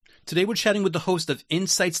Today we're chatting with the host of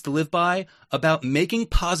Insights to Live By about making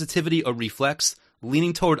positivity a reflex,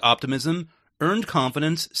 leaning toward optimism, earned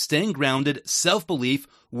confidence, staying grounded, self-belief,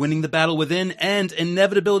 winning the battle within, and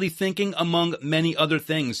inevitability thinking, among many other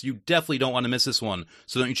things. You definitely don't want to miss this one.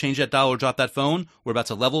 So don't you change that dial or drop that phone. We're about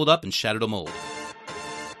to level it up and shatter the mold.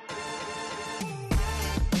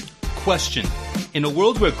 Question. In a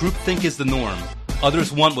world where groupthink is the norm,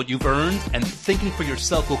 others want what you've earned, and thinking for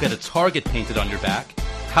yourself will get a target painted on your back,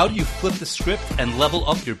 how do you flip the script and level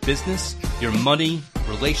up your business, your money,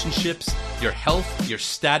 relationships, your health, your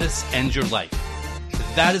status, and your life?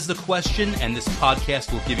 That is the question, and this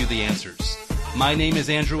podcast will give you the answers. My name is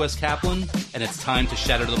Andrew S. Kaplan, and it's time to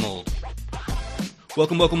shatter the mold.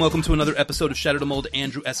 Welcome to another episode of Shatter the Mold.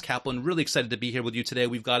 Andrew S. Kaplan, really excited to be here with you today.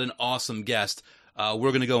 We've got an awesome guest.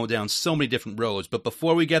 We're going to go down so many different roads. But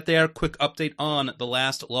before we get there, quick update on the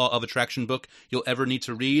last Law of Attraction book you'll ever need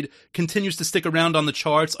to read. Continues to stick around on the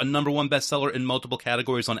charts, a #1 bestseller in multiple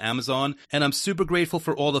categories on Amazon. And I'm super grateful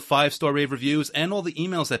for all the 5-star rave reviews and all the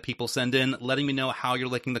emails that people send in, letting me know how you're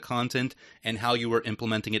liking the content and how you are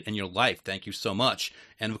implementing it in your life. Thank you so much.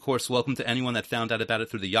 And of course, welcome to anyone that found out about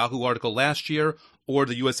it through the Yahoo article last year, or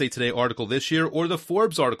the USA Today article this year, or the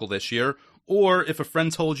Forbes article this year, or if a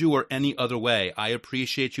friend told you, or any other way. I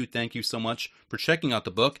appreciate you. Thank you so much for checking out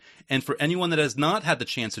the book. And for anyone that has not had the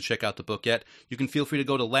chance to check out the book yet, you can feel free to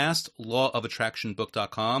go to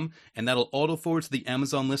lastlawofattractionbook.com, and that'll auto forward to the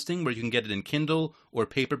Amazon listing where you can get it in Kindle or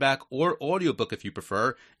paperback or audiobook if you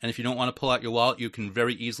prefer. And if you don't want to pull out your wallet, you can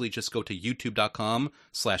very easily just go to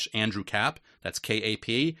youtube.com/AndrewCap. That's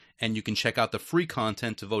KAP. And you can check out the free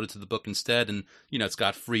content devoted to the book instead. And, it's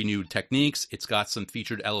got free new techniques. It's got some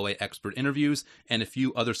featured LOA expert interviews and a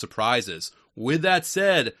few other surprises. With that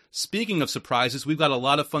said, speaking of surprises, we've got a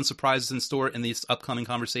lot of fun surprises in store in this upcoming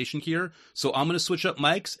conversation here. So I'm going to switch up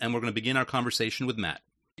mics and we're going to begin our conversation with Matt.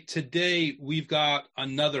 Today, we've got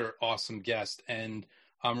another awesome guest, and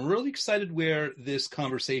I'm really excited where this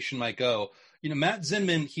conversation might go. Matt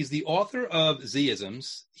Zinman, he's the author of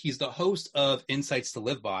Z-isms. He's the host of Insights to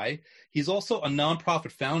Live By. He's also a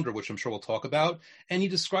nonprofit founder, which I'm sure we'll talk about. And he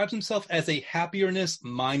describes himself as a happiness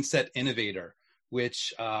mindset innovator,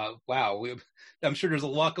 which, I'm sure there's a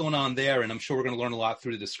lot going on there. And I'm sure we're going to learn a lot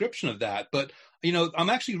through the description of that. But,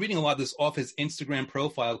 I'm actually reading a lot of this off his Instagram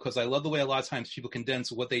profile because I love the way a lot of times people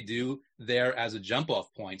condense what they do there as a jump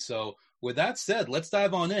off point. So with that said, let's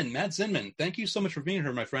dive on in. Matt Zinman, thank you so much for being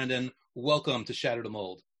here, my friend, and welcome to Shatter the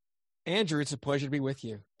Mold. Andrew, it's a pleasure to be with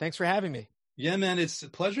you. Thanks for having me. Yeah, man,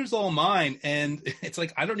 pleasure's all mine. And it's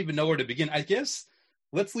like, I don't even know where to begin. I guess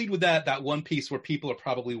let's lead with that one piece where people are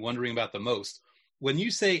probably wondering about the most. When you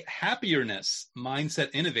say happiness mindset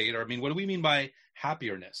innovator, what do we mean by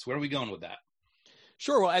happiness? Where are we going with that?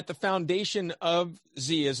 Sure. Well, at the foundation of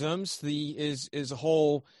Z-isms, is a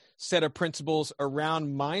whole set of principles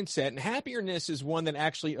around mindset, and happiness is one that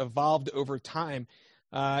actually evolved over time,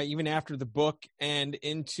 even after the book and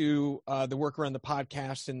into the work around the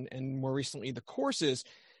podcast and more recently the courses.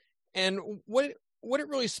 And what it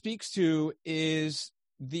really speaks to is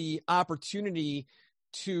the opportunity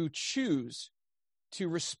to choose to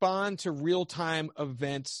respond to real-time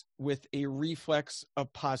events with a reflex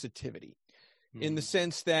of positivity, in the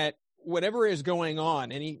sense that whatever is going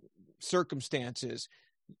on, any circumstances,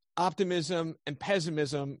 optimism and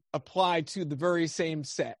pessimism apply to the very same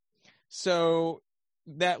set. So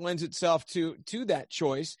that lends itself to that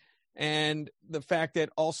choice, and the fact that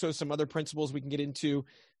also some other principles we can get into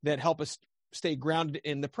that help us stay grounded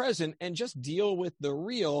in the present and just deal with the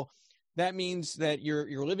real. That means that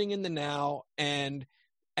you're living in the now, and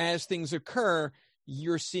as things occur,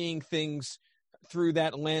 you're seeing things through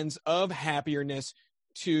that lens of happiness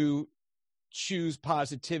to choose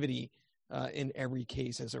positivity in every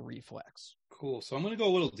case as a reflex. Cool. So I'm going to go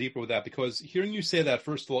a little deeper with that, because hearing you say that,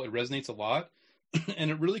 first of all, it resonates a lot. And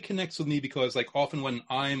it really connects with me because, like, often when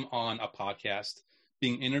I'm on a podcast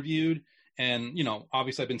being interviewed, and,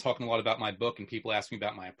 obviously I've been talking a lot about my book and people ask me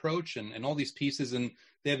about my approach and all these pieces, and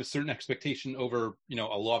they have a certain expectation over, a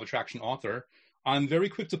Law of Attraction author. I'm very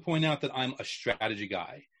quick to point out that I'm a strategy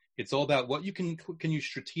guy. It's all about what you can you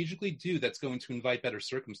strategically do that's going to invite better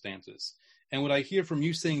circumstances. And what I hear from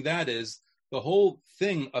you saying that is the whole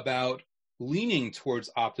thing about leaning towards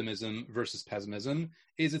optimism versus pessimism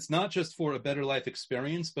is it's not just for a better life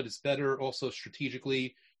experience, but it's better also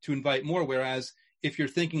strategically to invite more. Whereas if you're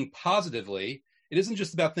thinking positively, it isn't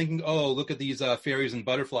just about thinking, oh, look at these fairies and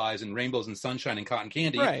butterflies and rainbows and sunshine and cotton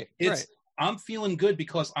candy. Right. I'm feeling good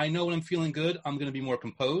because I know when I'm feeling good, I'm going to be more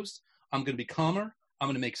composed. I'm going to be calmer. I'm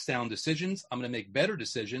going to make sound decisions. I'm going to make better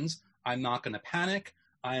decisions. I'm not going to panic.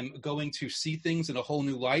 I'm going to see things in a whole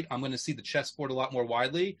new light. I'm going to see the chessboard a lot more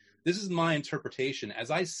widely. This is my interpretation.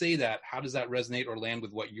 As I say that, how does that resonate or land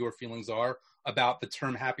with what your feelings are about the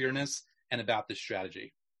term happiness and about this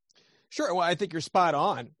strategy? Sure. Well, I think you're spot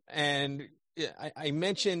on. And I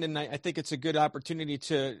mentioned, and I think it's a good opportunity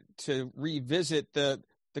to revisit the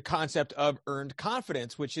concept of earned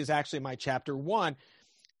confidence, which is actually my chapter 1.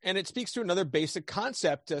 And it speaks to another basic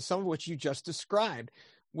concept, some of which you just described,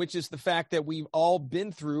 which is the fact that we've all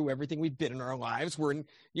been through everything we've been in our lives.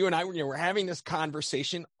 You and I, we're having this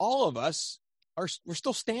conversation. All of us we're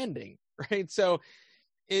still standing, right? So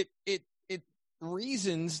it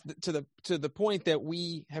reasons to the point that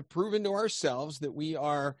we have proven to ourselves that we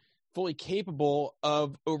are fully capable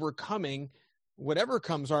of overcoming whatever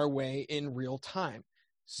comes our way in real time.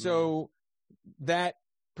 So that,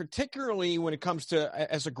 particularly when it comes to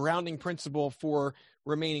as a grounding principle for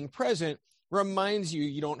remaining present, reminds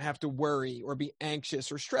you don't have to worry or be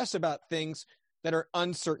anxious or stress about things that are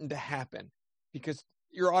uncertain to happen, because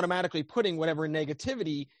you're automatically putting whatever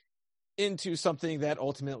negativity into something that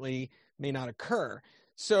ultimately may not occur.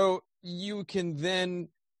 So you can then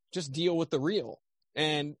just deal with the real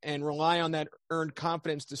and rely on that earned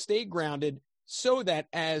confidence to stay grounded, so that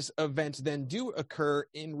as events then do occur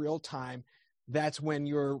in real time, that's when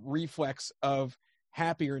your reflex of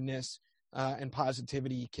happiness and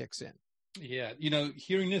positivity kicks in. Yeah.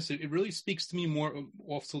 Hearing this, it really speaks to me more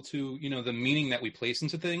also to, the meaning that we place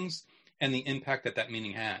into things and the impact that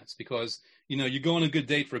meaning has. Because, you go on a good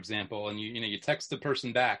date, for example, and you text the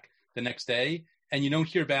person back the next day and you don't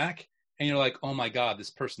hear back, and you're like, oh my God, this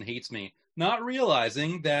person hates me. Not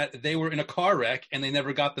realizing that they were in a car wreck and they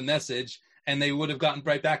never got the message, and they would have gotten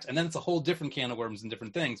right back. And then it's a whole different can of worms and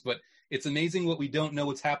different things. But it's amazing what we don't know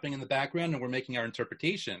what's happening in the background, and we're making our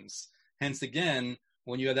interpretations. Hence, again,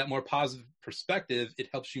 when you have that more positive perspective, it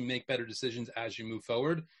helps you make better decisions as you move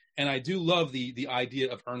forward. And I do love the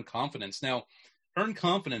idea of earned confidence. Now, earned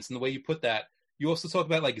confidence, and the way you put that, you also talk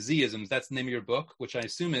about like Z-isms. That's the name of your book, which I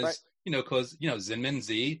assume is, right, because, Zinman,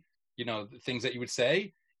 Z, the things that you would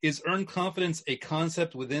say. Is earned confidence a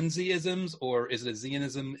concept within Z-isms, or is it a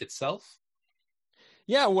Z-ism itself?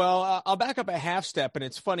 Yeah, well, I'll back up a half step, and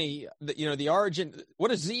it's funny that, the origin, what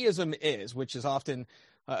a Z-ism is, which is often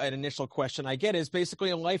an initial question I get, is basically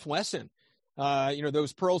a life lesson.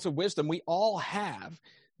 Those pearls of wisdom we all have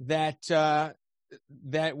that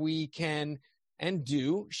we can and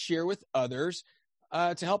do share with others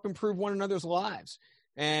to help improve one another's lives.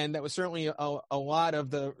 And that was certainly a lot of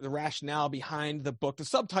the rationale behind the book. The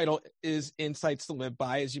subtitle is Insights to Live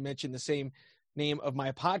By, as you mentioned, the same name of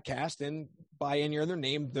my podcast, and by any other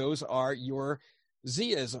name, those are your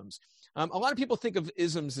Z-isms. A lot of people think of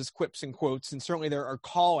isms as quips and quotes, and certainly there are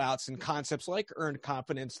call-outs and concepts like earned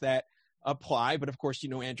confidence that apply. But of course,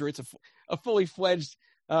 Andrew, it's a fully fledged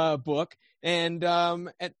book, and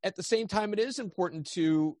at the same time, it is important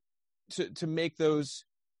to make those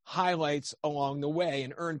highlights along the way.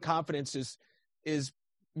 And earned confidence is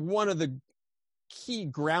one of the key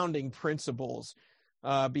grounding principles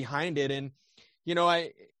behind it. And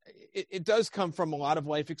it does come from a lot of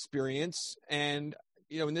life experience. And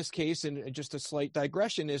in this case, and just a slight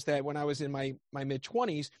digression, is that when I was in my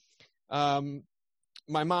mid-20s,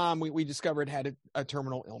 my mom, we discovered, had a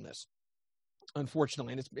terminal illness,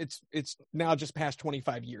 unfortunately, and it's now just past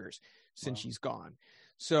 25 years since she's gone.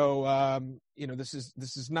 So this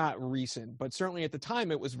is not recent, but certainly at the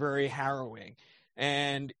time it was very harrowing.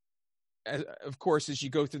 And of course, as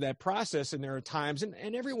you go through that process, and there are times,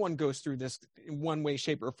 and everyone goes through this in one way,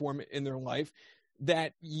 shape, or form in their life,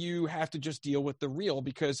 that you have to just deal with the real.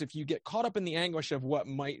 Because if you get caught up in the anguish of what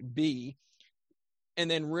might be,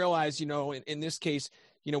 and then realize, in this case,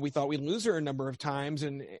 we thought we'd lose her a number of times,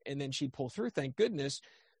 and then she'd pull through, thank goodness.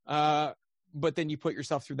 But then you put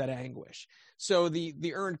yourself through that anguish. So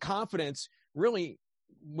the earned confidence, really,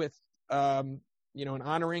 with and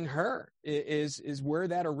honoring her is where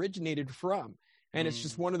that originated from. And it's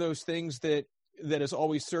just one of those things that has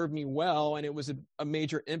always served me well. And it was a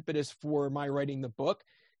major impetus for my writing the book,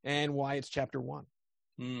 and why it's chapter 1.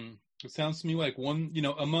 It sounds to me like one,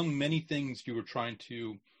 among many things you were trying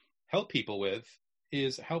to help people with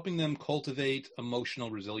is helping them cultivate emotional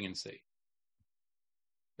resiliency.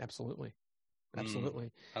 Absolutely.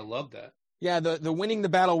 I love that. Yeah. The winning the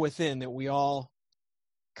battle within that we all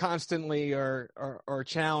constantly are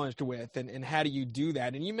challenged with, and how do you do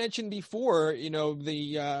that? And you mentioned before,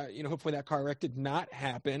 hopefully that car wreck did not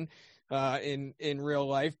happen in real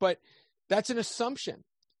life, but that's an assumption.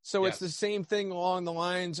 So It's the same thing along the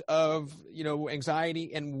lines of,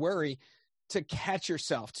 anxiety and worry, to catch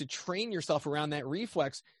yourself, to train yourself around that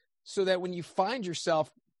reflex, so that when you find yourself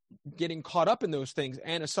getting caught up in those things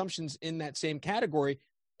and assumptions in that same category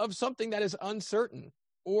of something that is uncertain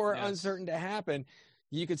or uncertain to happen,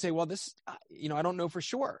 you could say, well, this, I don't know for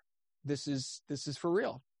sure. This is for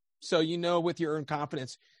real. So, with your own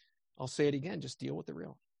confidence, I'll say it again, just deal with the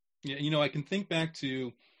real. Yeah. I can think back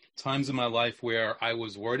to times in my life where I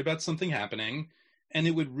was worried about something happening and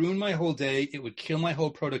it would ruin my whole day. It would kill my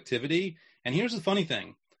whole productivity. And here's the funny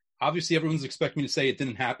thing. Obviously, everyone's expecting me to say it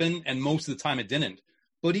didn't happen, and most of the time it didn't.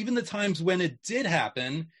 But even the times when it did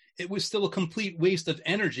happen, it was still a complete waste of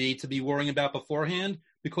energy to be worrying about beforehand,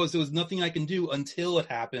 because there was nothing I can do until it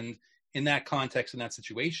happened in that context, in that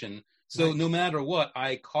situation. So no matter what,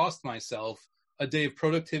 I cost myself a day of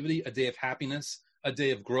productivity, a day of happiness, a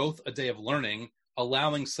day of growth, a day of learning,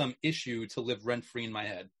 allowing some issue to live rent-free in my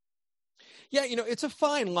head. Yeah, it's a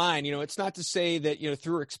fine line. It's not to say that,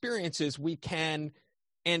 through experiences, we can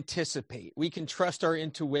anticipate, we can trust our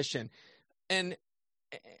intuition. And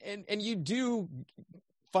you do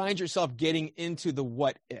find yourself getting into the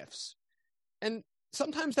what ifs. And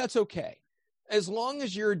sometimes that's okay, as long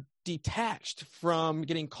as you're detached from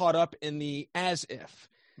getting caught up in the as if.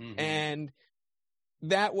 Mm-hmm. And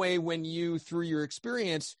that way, when you, through your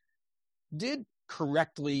experience, did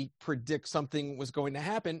correctly predict something was going to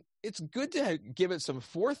happen, it's good to give it some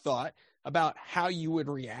forethought about how you would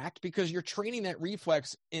react, because you're training that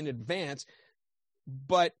reflex in advance.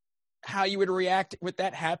 But how you would react with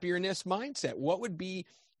that happiness mindset, what would be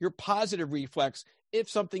your positive reflex if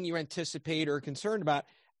something you anticipate or are concerned about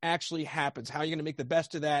actually happens? How are you going to make the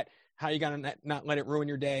best of that? How are you going to not let it ruin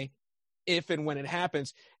your day if and when it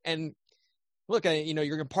happens? And look,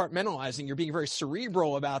 you're compartmentalizing. You're being very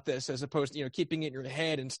cerebral about this, as opposed to, keeping it in your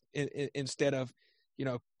head instead of,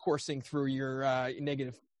 coursing through your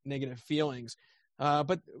negative feelings.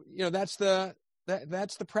 But that's the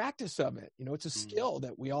practice of it. It's a skill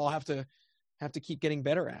that we all have to keep getting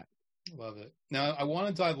better at. Love it. Now, I want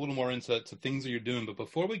to dive a little more into things that you're doing, but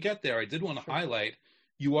before we get there, I did want to highlight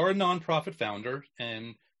you are a nonprofit founder,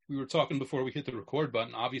 and we were talking before we hit the record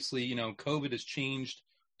button. Obviously, COVID has changed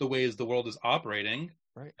the ways the world is operating.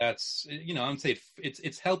 Right. That's, I'm saying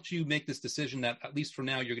it's helped you make this decision that at least for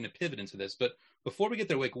now you're going to pivot into this. But before we get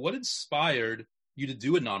there, what inspired you to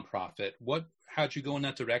do a nonprofit? How'd you go in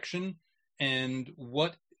that direction? And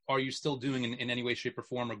what are you still doing in any way, shape, or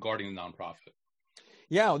form regarding the nonprofit?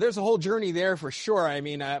 Yeah, there's a whole journey there for sure. I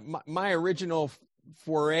mean, my original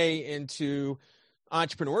foray into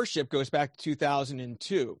entrepreneurship goes back to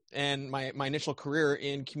 2002, and my initial career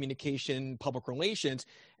in communication, public relations,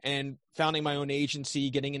 and founding my own agency,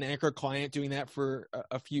 getting an anchor client, doing that for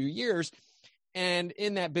a few years. And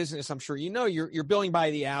in that business, I'm sure you're billing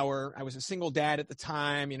by the hour. I was a single dad at the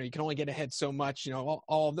time. You can only get ahead so much.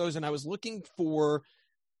 All of those, and I was looking for,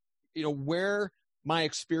 where my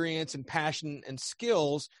experience and passion and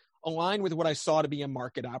skills aligned with what I saw to be a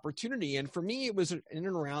market opportunity. And for me, it was in and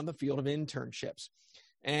around the field of internships.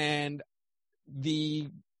 And the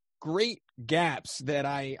great gaps that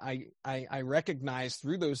I recognized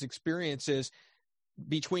through those experiences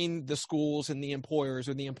between the schools and the employers,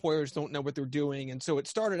 or the employers don't know what they're doing. And so it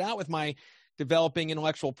started out with my developing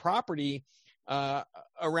intellectual property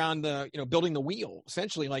around the, building the wheel,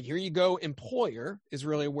 essentially. Like, here you go, employer is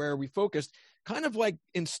really where we focused, kind of like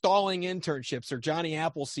installing internships or Johnny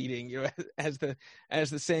Appleseeding, as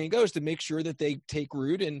the saying goes, to make sure that they take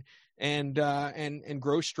root and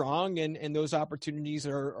grow strong. And those opportunities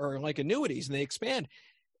are like annuities, and they expand.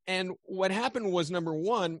 And what happened was, number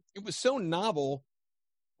one, it was so novel,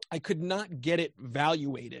 I could not get it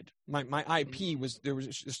valuated. My IP there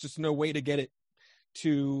was just no way to get it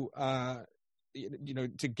to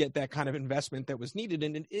get that kind of investment that was needed.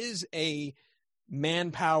 And it is a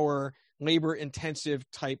manpower, labor intensive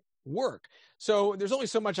type work. So there's only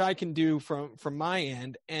so much I can do from my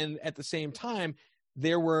end. And at the same time,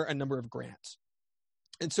 there were a number of grants.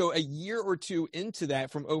 And so a year or two into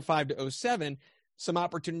that, from 2005 to 2007, some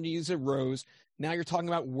opportunities arose. Now you're talking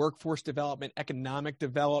about workforce development, economic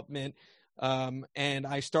development. And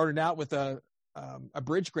I started out with a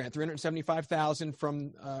bridge grant, $375,000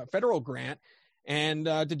 from a federal grant, and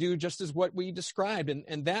to do just as what we described.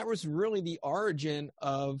 And that was really the origin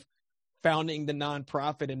of founding the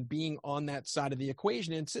nonprofit and being on that side of the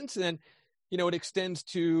equation. And since then, it extends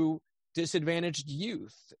to disadvantaged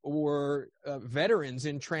youth or veterans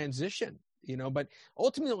in transition, but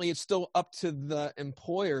ultimately it's still up to the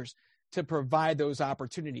employers to provide those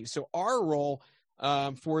opportunities. So our role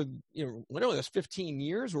for, literally those 15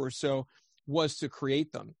 years or so was to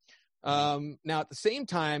create them. Now, at the same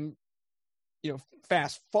time,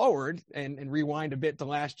 fast forward and rewind a bit to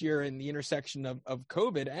last year and the intersection of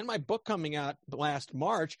COVID and my book coming out last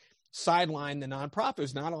March, sideline the nonprofit.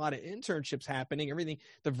 There's not a lot of internships happening, everything,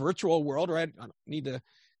 the virtual world, right? I don't need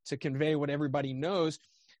to convey what everybody knows.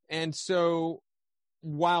 And so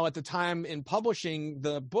while at the time in publishing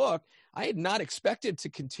the book, I had not expected to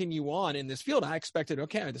continue on in this field. I expected,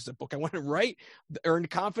 okay, this is a book I want to write, earn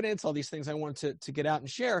confidence, all these things I wanted to get out and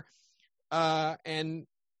share. And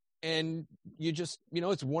you just,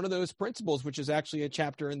 it's one of those principles, which is actually a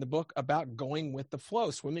chapter in the book about going with the flow,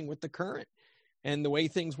 swimming with the current. And the way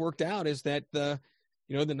things worked out is that the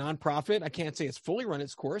nonprofit, I can't say it's fully run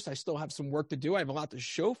its course. I still have some work to do. I have a lot to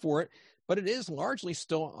show for it, but it is largely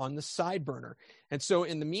still on the side burner. And so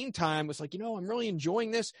in the meantime, it's like, I'm really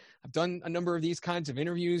enjoying this. I've done a number of these kinds of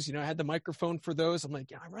interviews. I had the microphone for those. I'm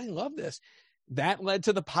like, I really love this. That led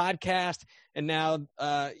to the podcast. And now,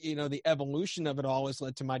 the evolution of it all has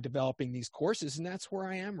led to my developing these courses. And that's where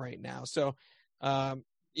I am right now. So,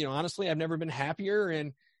 honestly, I've never been happier.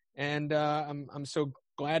 And I'm so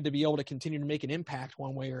glad to be able to continue to make an impact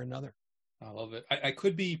one way or another. I love it. I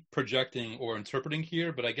could be projecting or interpreting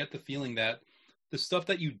here, but I get the feeling that the stuff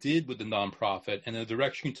that you did with the nonprofit and the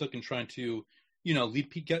direction you took in trying to,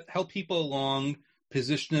 help people along,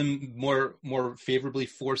 position them more favorably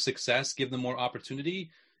for success, give them more opportunity.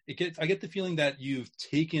 I get the feeling that you've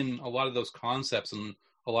taken a lot of those concepts and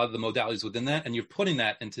a lot of the modalities within that, and you're putting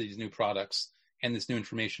that into these new products and this new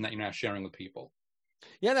information that you're now sharing with people.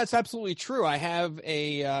 Yeah, that's absolutely true. I have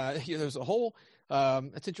there's a whole,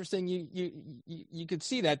 it's interesting. You could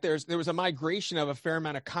see that there was a migration of a fair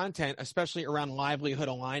amount of content, especially around livelihood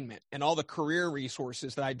alignment and all the career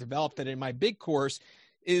resources that I developed. That in my big course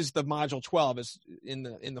is the module 12 is in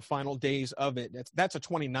the final days of it. That's a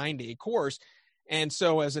 29-day course. And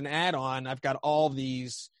so as an add-on, I've got all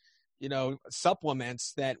these,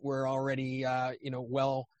 supplements that were already,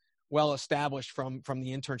 well established from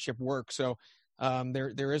the internship work. So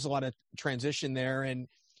there is a lot of transition there. And,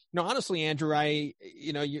 honestly, Andrew,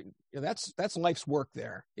 that's life's work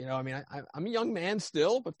there. I'm a young man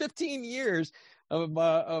still, but 15 years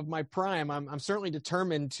of my prime, I'm certainly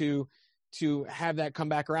determined to have that come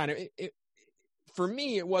back around. For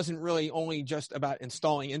me, it wasn't really only just about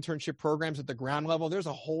installing internship programs at the ground level. There's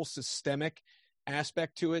a whole systemic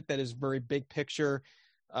aspect to it that is very big picture,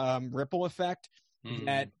 ripple effect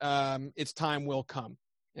that its time will come.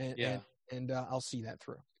 And I'll see that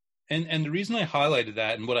through. And the reason I highlighted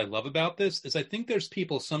that and what I love about this is I think there's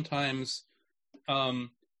people sometimes,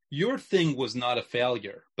 your thing was not a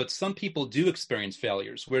failure, but some people do experience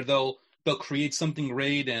failures where they'll create something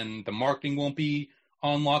great and the marketing won't be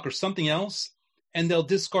on lock or something else, and they'll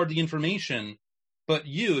discard the information. But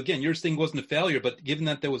your thing wasn't a failure, but given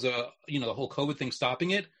that there was the whole COVID thing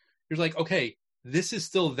stopping it, you're like, okay, this is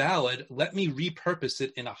still valid. Let me repurpose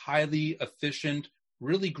it in a highly efficient,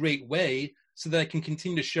 really great way so that I can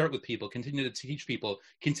continue to share it with people, continue to teach people,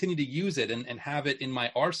 continue to use it and have it in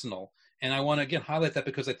my arsenal. And I want to, again, highlight that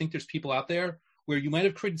because I think there's people out there where you might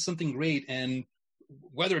have created something great, and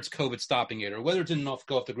whether it's COVID stopping it or whether it didn't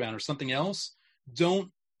go off the ground or something else,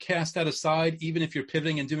 don't cast that aside, even if you're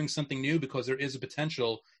pivoting and doing something new, because there is a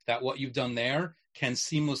potential that what you've done there can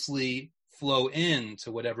seamlessly flow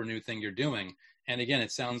into whatever new thing you're doing. And again,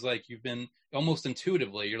 it sounds like you've been almost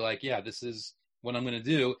intuitively, you're like, yeah, this is what I'm going to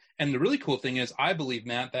do. And the really cool thing is, I believe,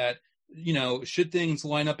 Matt, that, should things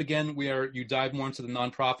line up again where you dive more into the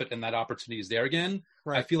nonprofit and that opportunity is there again,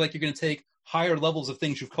 right, I feel like you're going to take higher levels of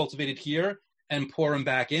things you've cultivated here and pour them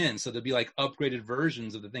back in. So there'll be like upgraded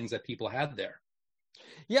versions of the things that people had there.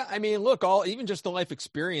 Yeah. I mean, look, even just the life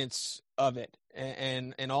experience of it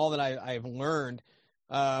and all that I've learned.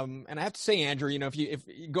 And I have to say, Andrew,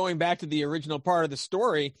 if going back to the original part of the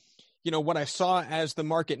story, what I saw as the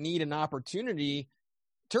market need and opportunity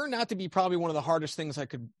turned out to be probably one of the hardest things I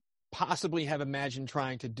could possibly have imagined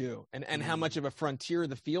trying to do, and how much of a frontier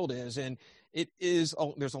the field is. And it is,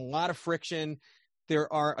 there's a lot of friction.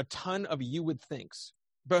 There are a ton of you would thinks,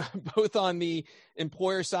 both on the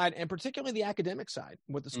employer side and particularly the academic side,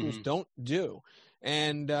 what the schools don't do.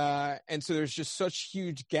 And so there's just such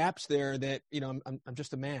huge gaps there that, I'm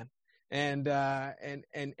just a man. And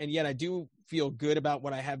yet I do feel good about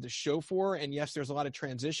what I have to show for. And yes, there's a lot of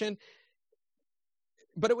transition,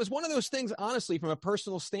 but it was one of those things, honestly, from a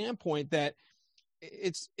personal standpoint, that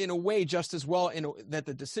it's in a way just as well that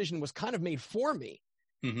the decision was kind of made for me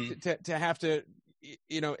to have to,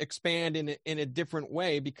 expand in a different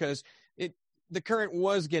way, because the current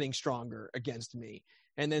was getting stronger against me.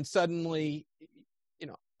 And then suddenly,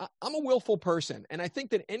 I'm a willful person. And I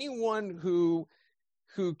think that anyone who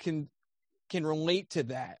can relate to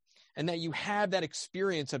that, and that you have that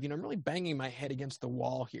experience of, I'm really banging my head against the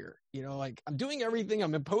wall here, like I'm doing everything,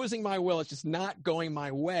 I'm imposing my will, it's just not going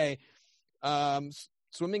my way.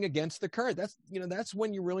 swimming against the current. That's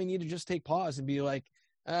when you really need to just take pause and be like,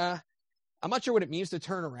 I'm not sure what it means to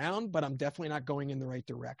turn around, but I'm definitely not going in the right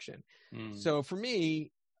direction. So for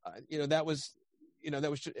me, that was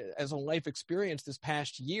as a life experience this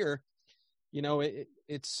past year,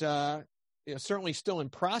 it's certainly still in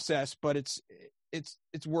process, but it's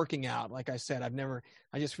working out. Like I said,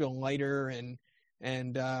 I just feel lighter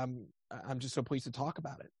and I'm just so pleased to talk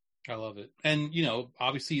about it. I love it. And,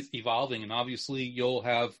 obviously it's evolving, and obviously you'll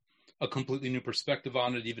have a completely new perspective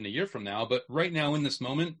on it even a year from now. But right now in this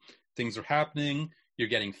moment, things are happening. You're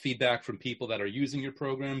getting feedback from people that are using your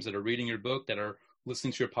programs, that are reading your book, that are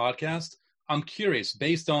listening to your podcast. I'm curious,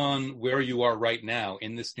 based on where you are right now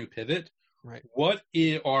in this new pivot, right, what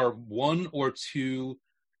are one or two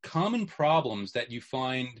common problems that you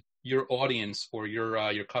find your audience or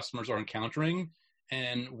your customers are encountering?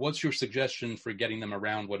 And what's your suggestion for getting them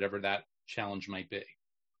around whatever that challenge might be?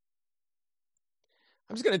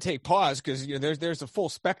 I'm just going to take pause because there's a full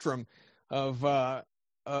spectrum of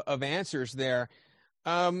answers there.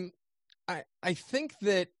 I think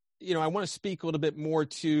that I want to speak a little bit more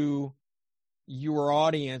to your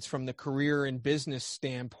audience from the career and business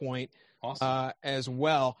standpoint. Awesome. As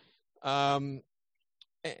well. And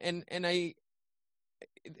I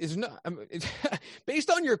is not based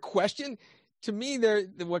on your question. To me,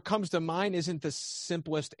 what comes to mind isn't the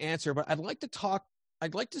simplest answer, but I'd like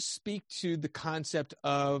to speak to the concept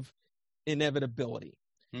of inevitability.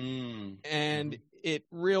 And it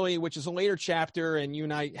really, which is a later chapter, and you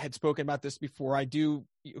and I had spoken about this before. I do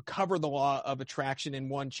cover the law of attraction in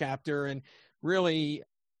one chapter, and really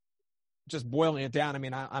just boiling it down. I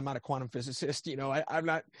mean, I'm not a quantum physicist, I'm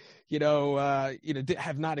not,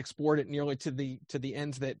 have not explored it nearly to the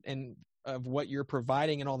ends of what you're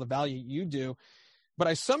providing and all the value you do. But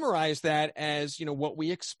I summarize that as, what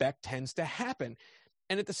we expect tends to happen.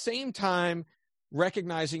 And at the same time,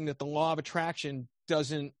 recognizing that the law of attraction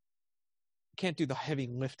can't do the heavy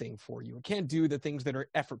lifting for you. It can't do the things that are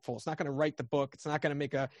effortful. It's not going to write the book. It's not going to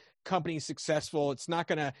make a company successful. It's not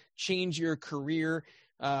going to change your career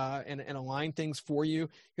and align things for you.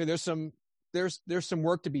 There's some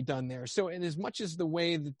work to be done there. So, in as much as the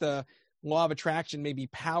way that the law of attraction may be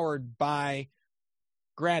powered by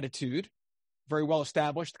gratitude, very well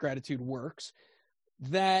established, gratitude works,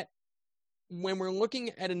 that when we're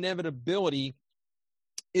looking at inevitability,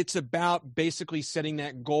 it's about basically setting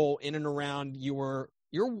that goal in and around your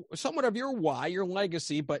somewhat of your why, your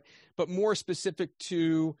legacy, but more specific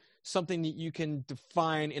to something that you can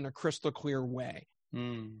define in a crystal clear way.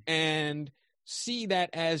 And see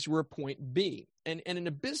that as your point B. And in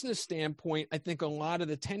a business standpoint, I think a lot of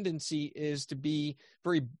the tendency is to be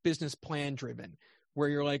very business plan driven, where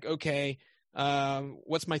you're like, okay,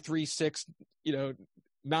 what's my 3, 6,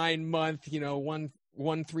 9 month,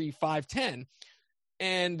 1, 3, 5, 10,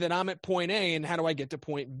 and then I'm at point A, and how do I get to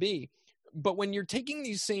point B? But when you're taking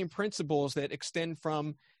these same principles that extend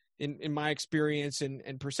from, in my experience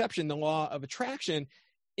and perception, the law of attraction,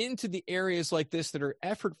 into the areas like this that are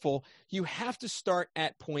effortful, you have to start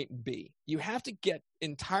at point B. You have to get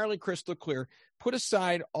entirely crystal clear, put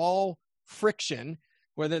aside all friction,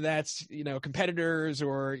 whether that's, competitors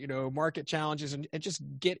or, market challenges, and just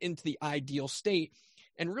get into the ideal state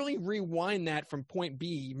and really rewind that from point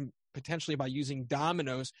B, potentially by using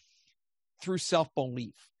dominoes, through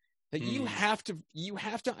self-belief. That you have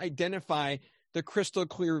to identify the crystal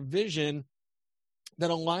clear vision that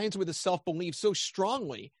aligns with a self-belief so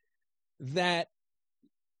strongly that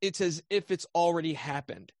it's as if it's already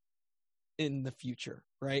happened in the future,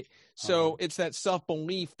 right? So it's that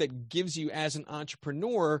self-belief that gives you, as an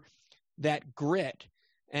entrepreneur, that grit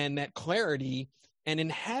and that clarity. And in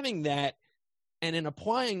having that and in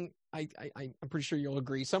applying, I'm pretty sure you'll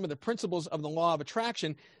agree, some of the principles of the law of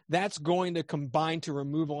attraction, that's going to combine to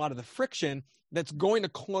remove a lot of the friction, that's going to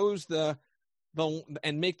close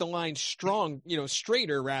and make the line strong,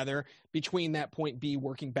 straighter rather, between that point B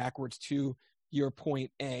working backwards to your point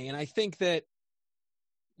A. And I think that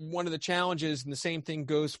one of the challenges, and the same thing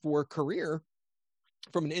goes for career,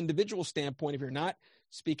 from an individual standpoint, if you're not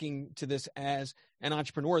speaking to this as an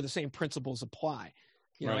entrepreneur, the same principles apply.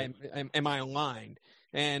 Right. Am I aligned?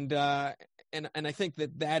 And I think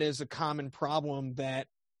that is a common problem that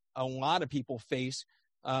a lot of people face,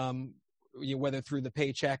 whether through the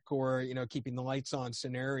paycheck or, keeping the lights on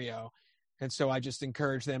scenario. And so I just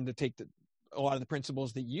encourage them to take a lot of the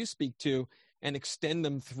principles that you speak to and extend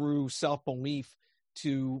them through self-belief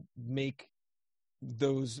to make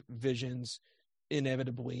those visions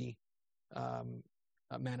inevitably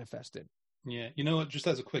manifested. Yeah. Just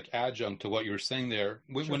as a quick adjunct to what you were saying there,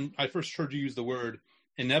 Sure. When I first heard you use the word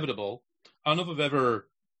inevitable, I don't know if I've ever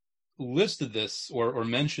listed this or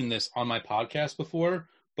mentioned this on my podcast before,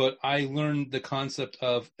 but I learned the concept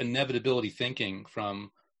of inevitability thinking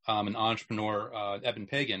from an entrepreneur, Eben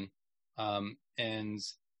Pagan. And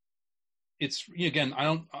it's, again,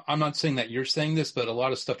 I'm not saying that you're saying this, but a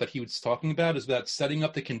lot of stuff that he was talking about is about setting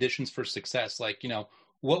up the conditions for success. Like,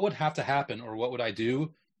 what would have to happen or what would I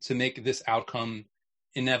do to make this outcome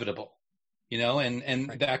inevitable? And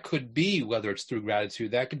Right. that could be, whether it's through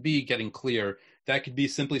gratitude, that could be getting clear. That could be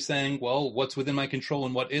simply saying, well, what's within my control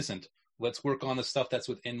and what isn't? Let's work on the stuff that's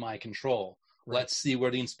within my control. Right. Let's see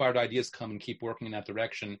where the inspired ideas come and keep working in that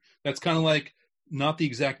direction. That's kind of like not the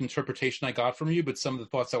exact interpretation I got from you, but some of the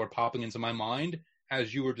thoughts that were popping into my mind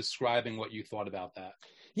as you were describing what you thought about that.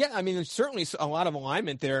 Yeah, I mean, there's certainly a lot of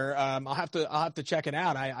alignment there. I'll have to check it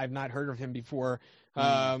out. I've not heard of him before,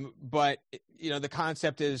 but the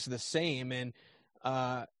concept is the same, and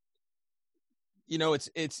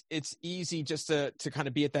it's easy just to kind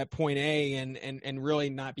of be at that point A and really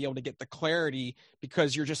not be able to get the clarity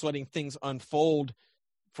because you're just letting things unfold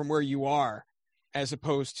from where you are, as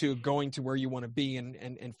opposed to going to where you want to be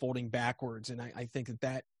and folding backwards. And I think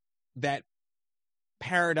that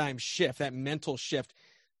paradigm shift, that mental shift,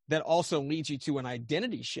 that also leads you to an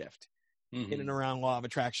identity shift in and around law of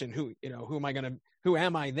attraction. Who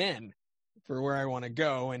am I then for where I want to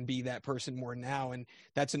go and be that person more now? And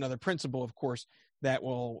that's another principle, of course, that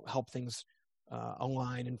will help things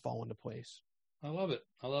align and fall into place. I love it.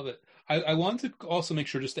 I wanted to also make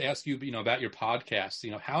sure just to ask you, about your podcast.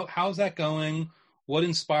 How's that going? What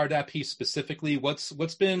inspired that piece specifically?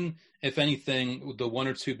 What's been, if anything, the one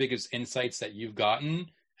or two biggest insights that you've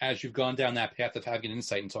gotten as you've gone down that path of having an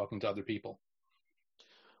insight and talking to other people?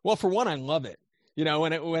 Well, for one, I love it. It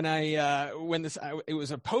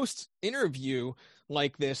was a post interview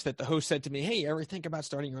like this that the host said to me, "Hey, you ever think about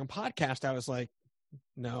starting your own podcast?" I was like,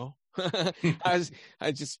 no. It was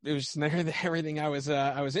just everything I was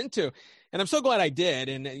into, and I'm so glad I did.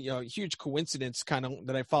 And a huge coincidence kind of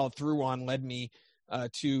that I followed through on led me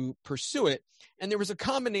to pursue it. And there was a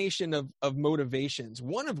combination of motivations,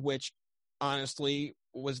 one of which, honestly,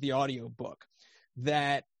 was the audio book.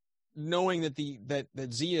 That knowing that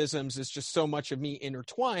that Z-isms is just so much of me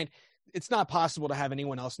intertwined, it's not possible to have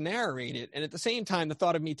anyone else narrate it. And at the same time, the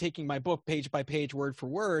thought of me taking my book page by page, word for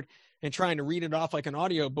word, and trying to read it off like an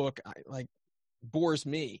audio book, bores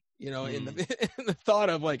me, in the thought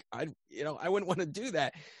of I wouldn't want to do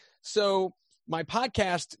that. So my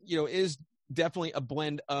podcast, is definitely a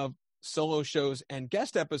blend of solo shows and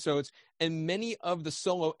guest episodes, and many of the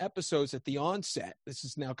solo episodes at the onset, this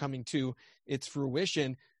is now coming to its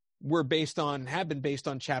fruition, have been based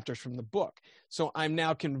on chapters from the book. So I'm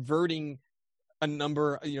now converting a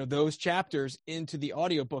number, those chapters into the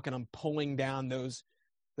audiobook, and I'm pulling down those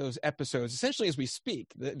episodes essentially as we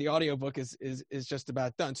speak. The audiobook is just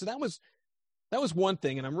about done. So that was one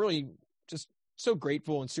thing. And I'm really just so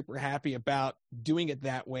grateful and super happy about doing it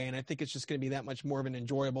that way. And I think it's just going to be that much more of an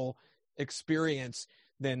enjoyable experience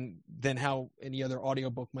than how any other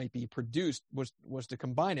audiobook might be produced, was to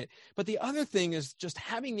combine it. But the other thing is just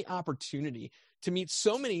having the opportunity to meet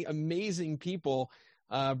so many amazing people,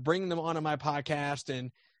 bringing them onto my podcast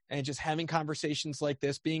and just having conversations like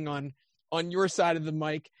this, being on your side of the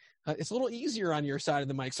mic. It's a little easier on your side of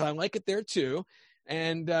the mic. So I like it there too.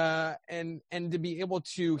 And to be able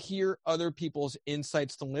to hear other people's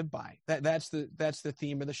insights to live by. That's the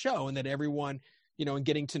theme of the show, and that everyone, and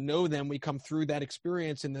getting to know them, we come through that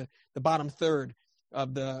experience in the bottom third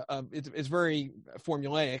of it's very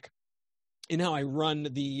formulaic in how I run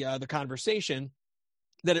the conversation,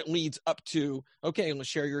 that it leads up to, okay, let's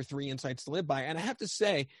share your 3 insights to live by. And I have to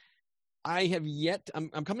say,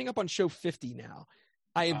 I'm coming up on show 50 now.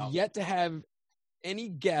 I have yet to have any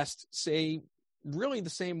guest say really the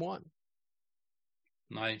same one.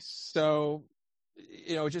 Nice. So,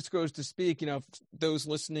 it just goes to speak, those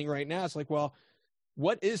listening right now, it's like, well,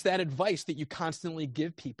 what is that advice that you constantly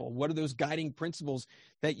give people? What are those guiding principles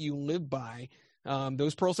that you live by?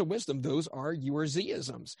 Those pearls of wisdom, those are your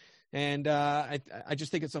Z-isms. And I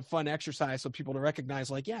just think it's a fun exercise for people to recognize,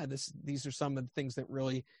 these are some of the things that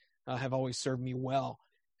really have always served me well.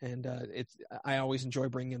 And I always enjoy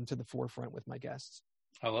bringing them to the forefront with my guests.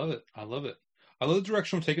 I love it. I love the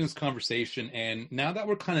direction we're taking this conversation. And now that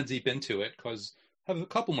we're kind of deep into it, because I have a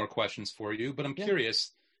couple more questions for you, but I'm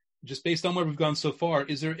curious, just based on where we've gone so far,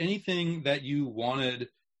 is there anything that you want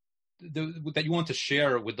to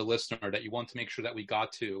share with the listener, that you want to make sure that we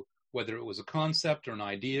got to, whether it was a concept or an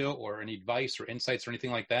idea or any advice or insights or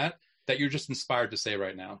anything like that you're just inspired to say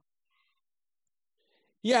right now?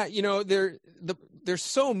 Yeah, there's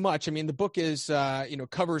so much. I mean, the book is,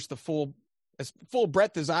 covers the full as full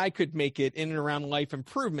breadth as I could make it in and around life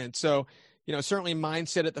improvement. So, certainly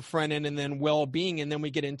mindset at the front end, and then well-being. And then we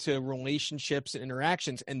get into relationships and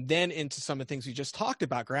interactions, and then into some of the things we just talked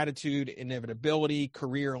about: gratitude, inevitability,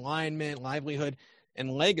 career alignment, livelihood,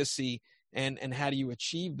 and legacy. And how do you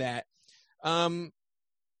achieve that? I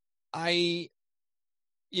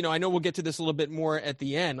know we'll get to this a little bit more at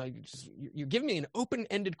the end. You give me an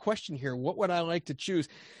open-ended question here. What would I like to choose?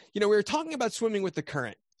 We were talking about swimming with the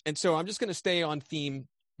current. And so I'm just going to stay on theme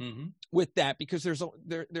with that, because there's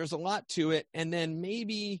a lot to it. And then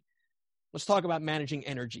maybe let's talk about managing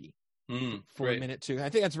energy for a minute too. I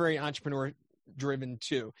think that's very entrepreneur driven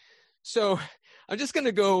too. So I'm just going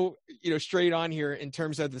to go, straight on here in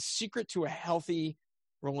terms of the secret to a healthy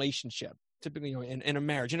relationship, typically in a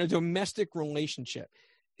marriage, in a domestic relationship,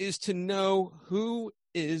 is to know who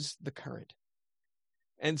is the current.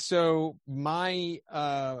 And so I'm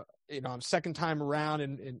second time around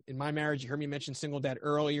in my marriage. You heard me mention single dad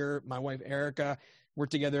earlier. My wife, Erica, we're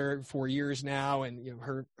together 4 years now, and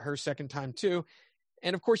her second time too.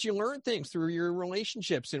 And of course, you learn things through your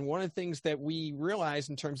relationships. And one of the things that we realize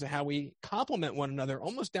in terms of how we complement one another,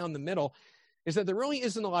 almost down the middle, is that there really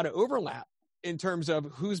isn't a lot of overlap in terms of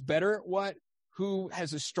who's better at what, who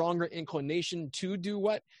has a stronger inclination to do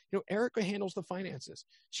what. Erica handles the finances.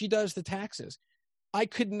 She does the taxes. I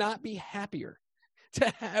could not be happier to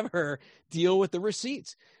have her deal with the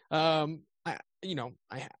receipts. I'd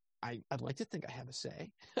like to think I have a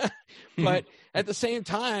say, but at the same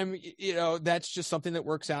time, that's just something that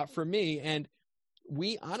works out for me. And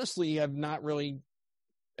we honestly have not really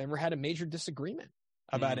ever had a major disagreement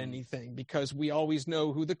about anything, because we always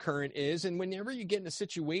know who the current is. And whenever you get in a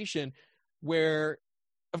situation where,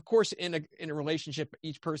 of course, in a relationship,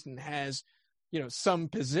 each person has, some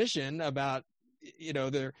position about,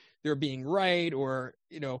 they're being right, or,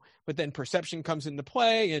 but then perception comes into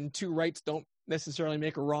play, and two rights don't necessarily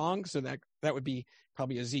make a wrong. So that would be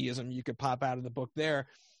probably a Z-ism you could pop out of the book there.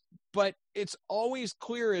 But it's always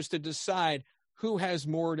clear as to decide who has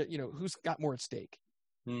more to, who's got more at stake.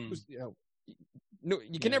 Who's, no,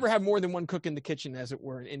 you can never have more than one cook in the kitchen, as it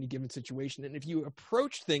were, in any given situation. And if you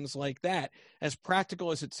approach things like that, as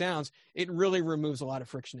practical as it sounds, it really removes a lot of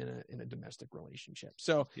friction in a domestic relationship.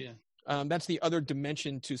 So that's the other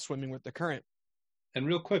dimension to swimming with the current. And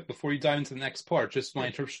real quick, before you dive into the next part, just my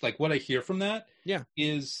interpretation, like what I hear from that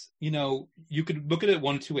is, you could look at it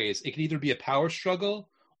one of two ways. It could either be a power struggle,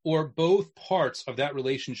 or both parts of that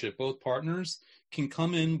relationship, both partners, can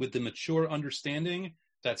come in with the mature understanding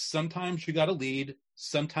that sometimes you got to lead,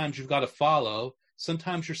 sometimes you've got to follow,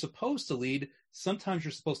 sometimes you're supposed to lead, sometimes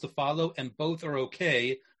you're supposed to follow, and both are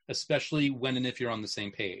okay, especially when and if you're on the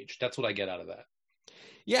same page. That's what I get out of that.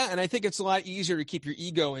 Yeah, and I think it's a lot easier to keep your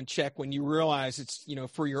ego in check when you realize it's,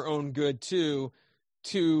 for your own good too,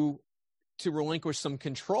 to relinquish some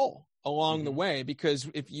control along the way. Because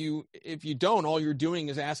if you don't, all you're doing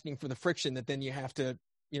is asking for the friction that then you have to,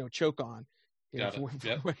 choke on.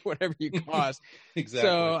 Whatever you cause. Exactly.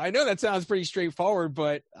 So I know that sounds pretty straightforward,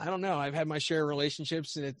 but I don't know. I've had my share of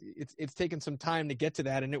relationships, and it's taken some time to get to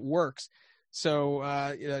that, and it works. So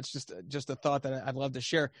it's just a thought that I'd love to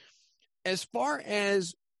share. As far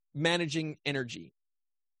as managing energy,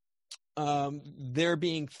 there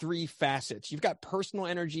being three facets. You've got personal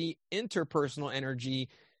energy, interpersonal energy,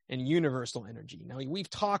 and universal energy. Now, we've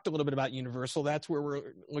talked a little bit about universal. That's where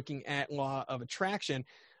we're looking at law of attraction.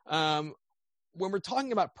 When we're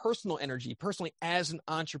talking about personal energy, personally as an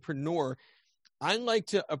entrepreneur, I like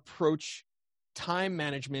to approach time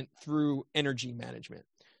management through energy management.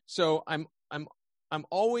 So I'm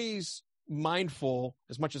always mindful,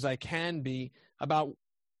 as much as I can be, about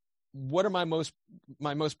what are my most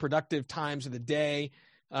productive times of the day,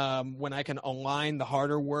 when I can align the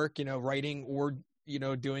harder work, writing or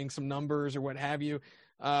doing some numbers or what have you,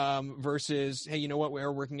 versus, hey,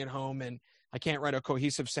 we're working at home and I can't write a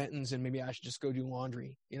cohesive sentence, and maybe I should just go do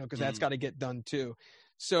laundry, because that's got to get done too.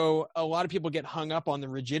 So a lot of people get hung up on the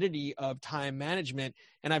rigidity of time management,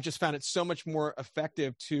 and I've just found it so much more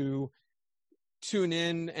effective to tune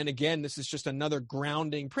in. And again, this is just another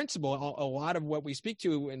grounding principle. A lot of what we speak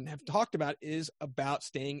to and have talked about is about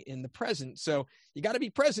staying in the present. So you got to be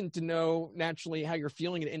present to know naturally how you're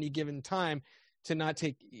feeling at any given time, to not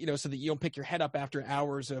take, so that you don't pick your head up after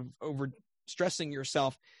hours of over stressing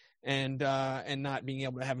yourself and not being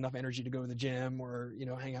able to have enough energy to go to the gym or,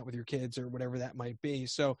 hang out with your kids or whatever that might be.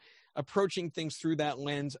 So approaching things through that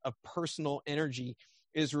lens of personal energy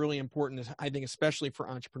is really important, I think, especially for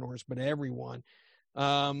entrepreneurs, but everyone.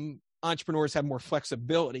 Entrepreneurs have more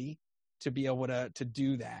flexibility to be able to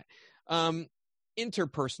do that.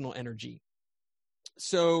 Interpersonal energy.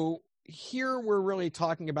 So here we're really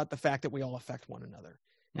talking about the fact that we all affect one another.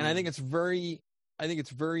 And I think it's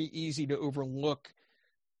very easy to overlook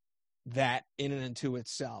that in and to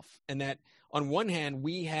itself. And that on one hand,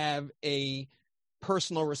 we have a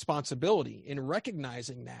personal responsibility in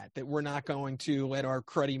recognizing that we're not going to let our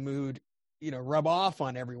cruddy mood, rub off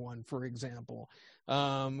on everyone, for example,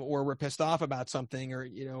 or we're pissed off about something, or,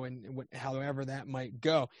 and however that might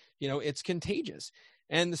go, it's contagious.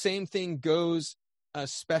 And the same thing goes,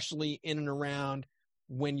 especially in and around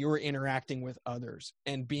when you're interacting with others,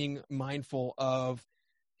 and being mindful of,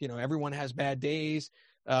 everyone has bad days,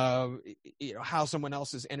 how someone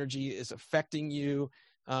else's energy is affecting you.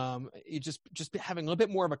 You just having a little bit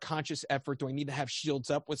more of a conscious effort. Do I need to have shields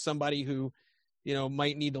up with somebody who,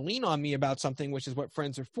 might need to lean on me about something, which is what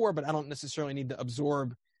friends are for, but I don't necessarily need to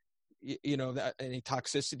absorb, any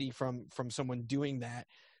toxicity from someone doing that.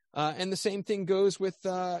 And the same thing goes with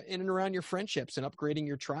in and around your friendships and upgrading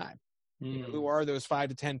your tribe. Who are those 5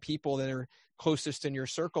 to 10 people that are closest in your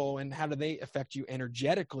circle, and how do they affect you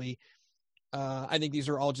energetically? I think these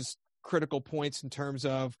are all just critical points in terms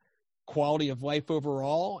of quality of life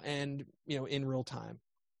overall and, in real time.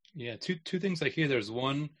 Yeah. Two things I hear. There's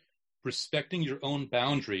one, respecting your own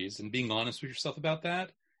boundaries and being honest with yourself about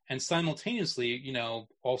that. And simultaneously,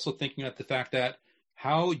 also thinking about the fact that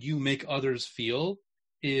how you make others feel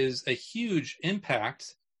is a huge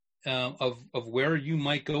impact of where you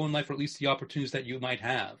might go in life, or at least the opportunities that you might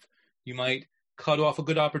have. You might cut off a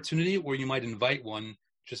good opportunity, or you might invite one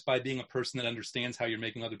just by being a person that understands how you're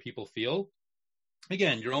making other people feel.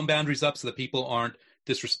 Again, your own boundaries up so that people aren't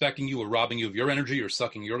disrespecting you or robbing you of your energy or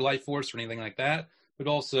sucking your life force or anything like that. But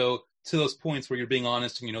also to those points where you're being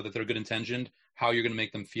honest and you know that they're good intentioned, how you're going to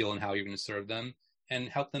make them feel and how you're going to serve them and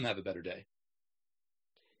help them have a better day.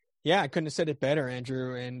 Yeah, I couldn't have said it better,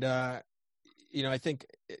 Andrew. And, I think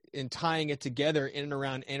in tying it together in and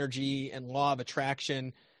around energy and law of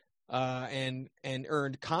attraction and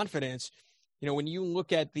earned confidence, when you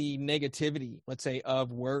look at the negativity, let's say,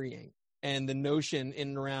 of worrying, and the notion in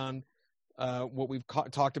and around what we've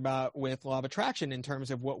talked about with law of attraction in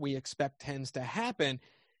terms of what we expect tends to happen.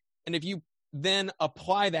 And if you then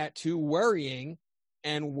apply that to worrying,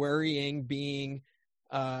 and worrying being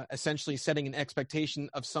essentially setting an expectation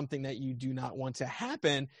of something that you do not want to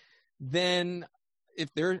happen, then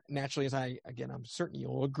if there naturally, I'm certain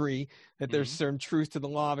you'll agree that there's some truth to the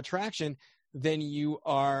law of attraction, then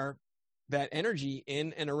that energy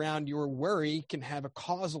in and around your worry can have a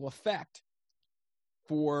causal effect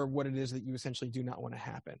for what it is that you essentially do not want to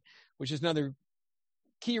happen, which is another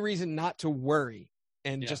key reason not to worry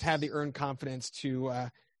and just have the earned confidence to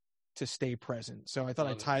stay present. So I thought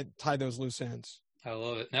I'd tie those loose ends. I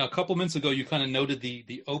love it. Now, a couple minutes ago, you kind of noted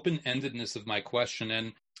the open-endedness of my question,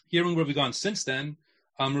 and hearing where we've gone since then,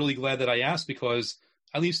 I'm really glad that I asked, because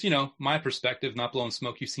at least, my perspective, not blowing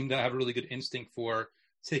smoke, you seem to have a really good instinct for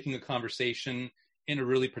taking a conversation in a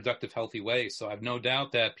really productive, healthy way. So I have no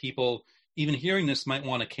doubt that people, even hearing this, might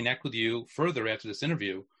want to connect with you further after this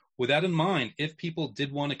interview. With that in mind, if people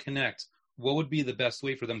did want to connect, what would be the best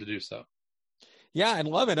way for them to do so? Yeah, I'd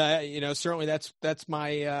love it. Certainly that's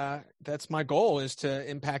my goal, is to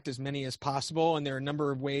impact as many as possible. And there are a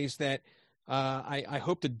number of ways that I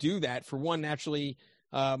hope to do that. For one, naturally,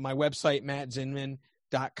 my website,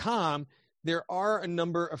 mattzinman.com, there are a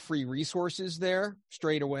number of free resources there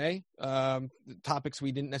straight away. Topics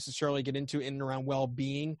we didn't necessarily get into in and around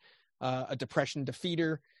well-being, a depression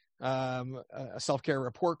defeater, a self-care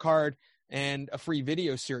report card, and a free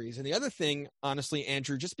video series. And the other thing, honestly,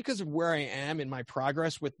 Andrew, just because of where I am in my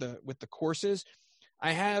progress with the courses,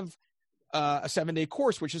 I have a 7-day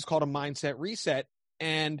course, which is called a Mindset Reset.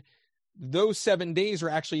 And those 7 days are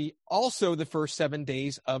actually also the first 7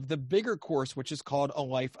 days of the bigger course, which is called a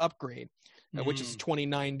Life Upgrade, which is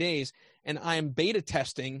 29 days. And I am beta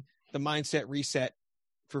testing the Mindset Reset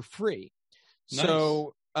for free. Nice.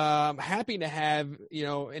 So happy to have,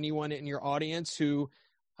 anyone in your audience who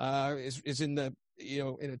is in the,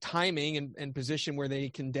 in a timing and position where they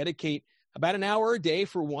can dedicate about an hour a day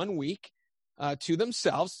for 1 week to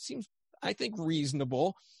themselves. Seems, I think,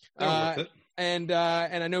 reasonable. And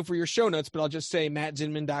I know for your show notes, but I'll just say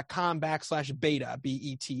mattzinman.com/beta,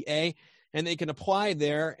 BETA, and they can apply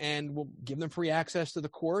there, and we'll give them free access to the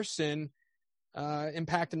course and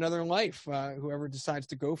impact another life, whoever decides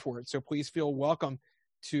to go for it. So please feel welcome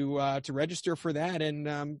to register for that.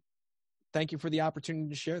 And thank you for the opportunity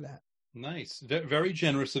to share that. Nice. Very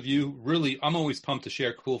generous of you. Really, I'm always pumped to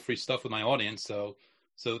share cool free stuff with my audience. So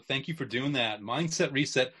thank you for doing that. Mindset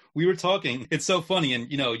Reset. We were talking, it's so funny.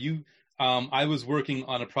 And, I was working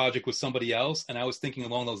on a project with somebody else, and I was thinking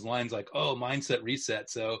along those lines, like, oh, mindset reset.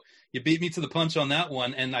 So you beat me to the punch on that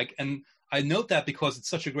one. And I note that because it's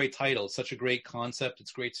such a great title, it's such a great concept.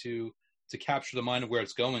 It's great to capture the mind of where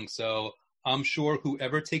it's going. So I'm sure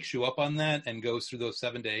whoever takes you up on that and goes through those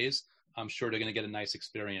 7 days, I'm sure they're going to get a nice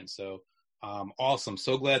experience. So awesome.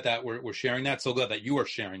 So glad that we're sharing that. So glad that you are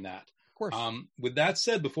sharing that. Of course. With that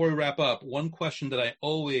said, before we wrap up, one question that I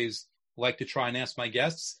always like to try and ask my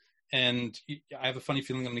guests, and I have a funny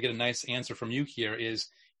feeling I'm going to get a nice answer from you here, is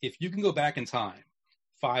if you can go back in time,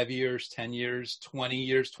 5 years, 10 years, 20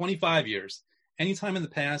 years, 25 years, any time in the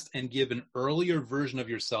past, and give an earlier version of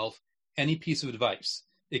yourself any piece of advice.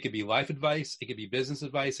 It could be life advice, it could be business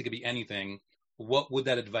advice, it could be anything. What would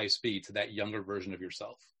that advice be to that younger version of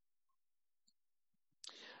yourself?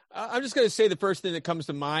 I'm just going to say the first thing that comes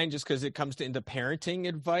to mind, just because it comes into parenting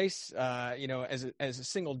advice. As a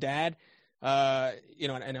single dad,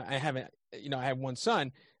 and I have one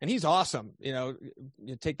son, and he's awesome. You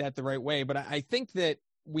take that the right way, but I think that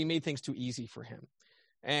we made things too easy for him.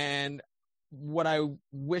 And what I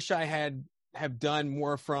wish I have done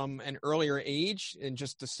more from an earlier age, and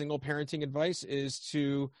just the single parenting advice, is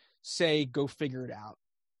to say, go figure it out.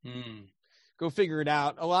 Go figure it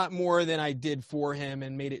out, a lot more than I did for him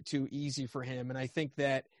and made it too easy for him. And I think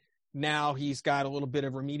that now he's got a little bit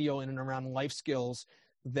of remedial in and around life skills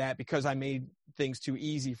that, because I made things too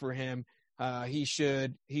easy for him, he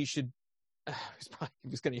should he's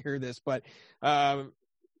going to hear this, but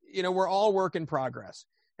we're all work in progress.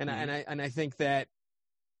 And I think that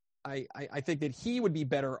I think that he would be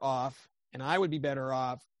better off, and I would be better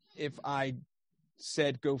off, if I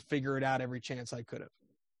said, go figure it out every chance I could have.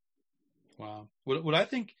 Wow. What I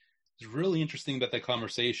think is really interesting about that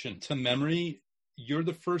conversation, to memory, you're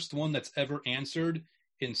the first one that's ever answered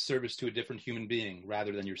in service to a different human being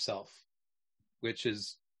rather than yourself, which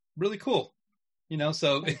is really cool.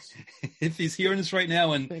 So if he's hearing this right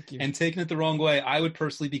now and taking it the wrong way, I would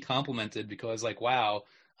personally be complimented, because wow,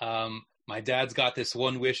 my dad's got this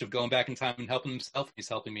one wish of going back in time and helping himself. He's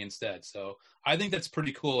helping me instead. So I think that's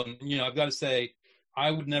pretty cool. And, I've got to say, I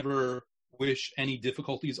would never wish any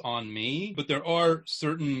difficulties on me, but there are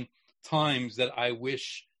certain times that I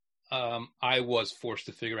wish I was forced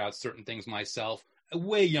to figure out certain things myself.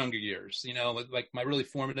 Way younger years, like my really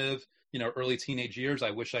formative, early teenage years.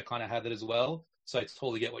 I wish I kind of had that as well. So I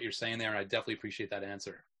totally get what you're saying there, and I definitely appreciate that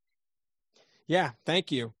answer. Yeah,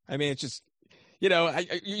 thank you. I mean, it's just,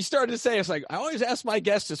 you started to say, it's like, I always ask my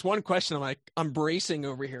guests this one question. I'm like, I'm bracing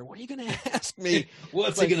over here. What are you going to ask me?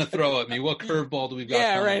 What's he going to throw at me? What curveball do we got?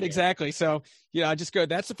 Yeah, right, exactly. So, I just go,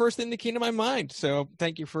 that's the first thing that came to my mind. So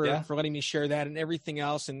thank you for letting me share that and everything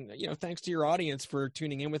else. And, thanks to your audience for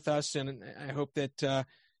tuning in with us. And I hope that,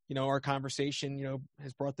 our conversation,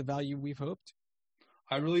 has brought the value we've hoped.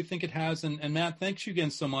 I really think it has. And Matt, thanks you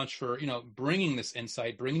again so much for, bringing this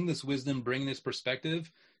insight, bringing this wisdom, bringing this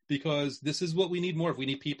perspective, because this is what we need more of. We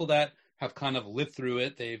need people that have kind of lived through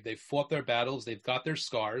it. They've fought their battles. They've got their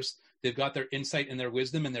scars. They've got their insight and their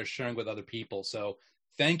wisdom, and they're sharing with other people. So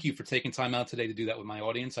thank you for taking time out today to do that with my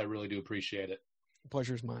audience. I really do appreciate it. The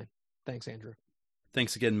pleasure's mine. Thanks, Andrew.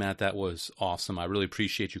 Thanks again, Matt. That was awesome. I really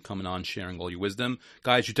appreciate you coming on, sharing all your wisdom.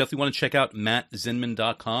 Guys, you definitely want to check out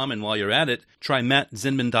mattzinman.com. And while you're at it, try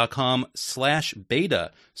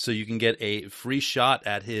mattzinman.com/beta so you can get a free shot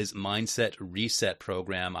at his Mindset Reset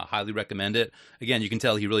program. I highly recommend it. Again, you can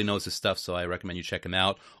tell he really knows his stuff, so I recommend you check him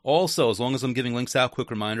out. Also, as long as I'm giving links out, quick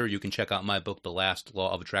reminder, you can check out my book, The Last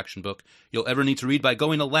Law of Attraction book you'll ever need to read, by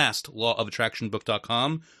going to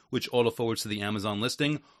lastlawofattractionbook.com, which auto forwards to the Amazon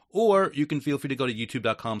listing. Or you can feel free to go to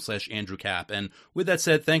youtube.com/Andrew Cap. And with that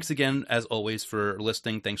said, thanks again, as always, for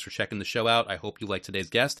listening. Thanks for checking the show out. I hope you liked today's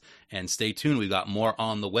guest. And stay tuned. We've got more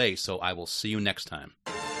on the way. So I will see you next time.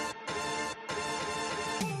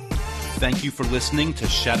 Thank you for listening to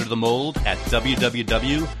Shatter the Mold at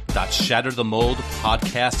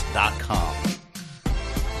www.shatterthemoldpodcast.com.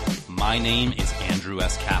 My name is Andrew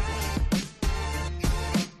S. Kaplan.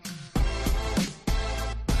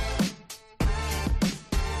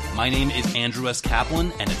 My name is Andrew S.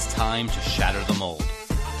 Kaplan, and it's time to shatter the mold.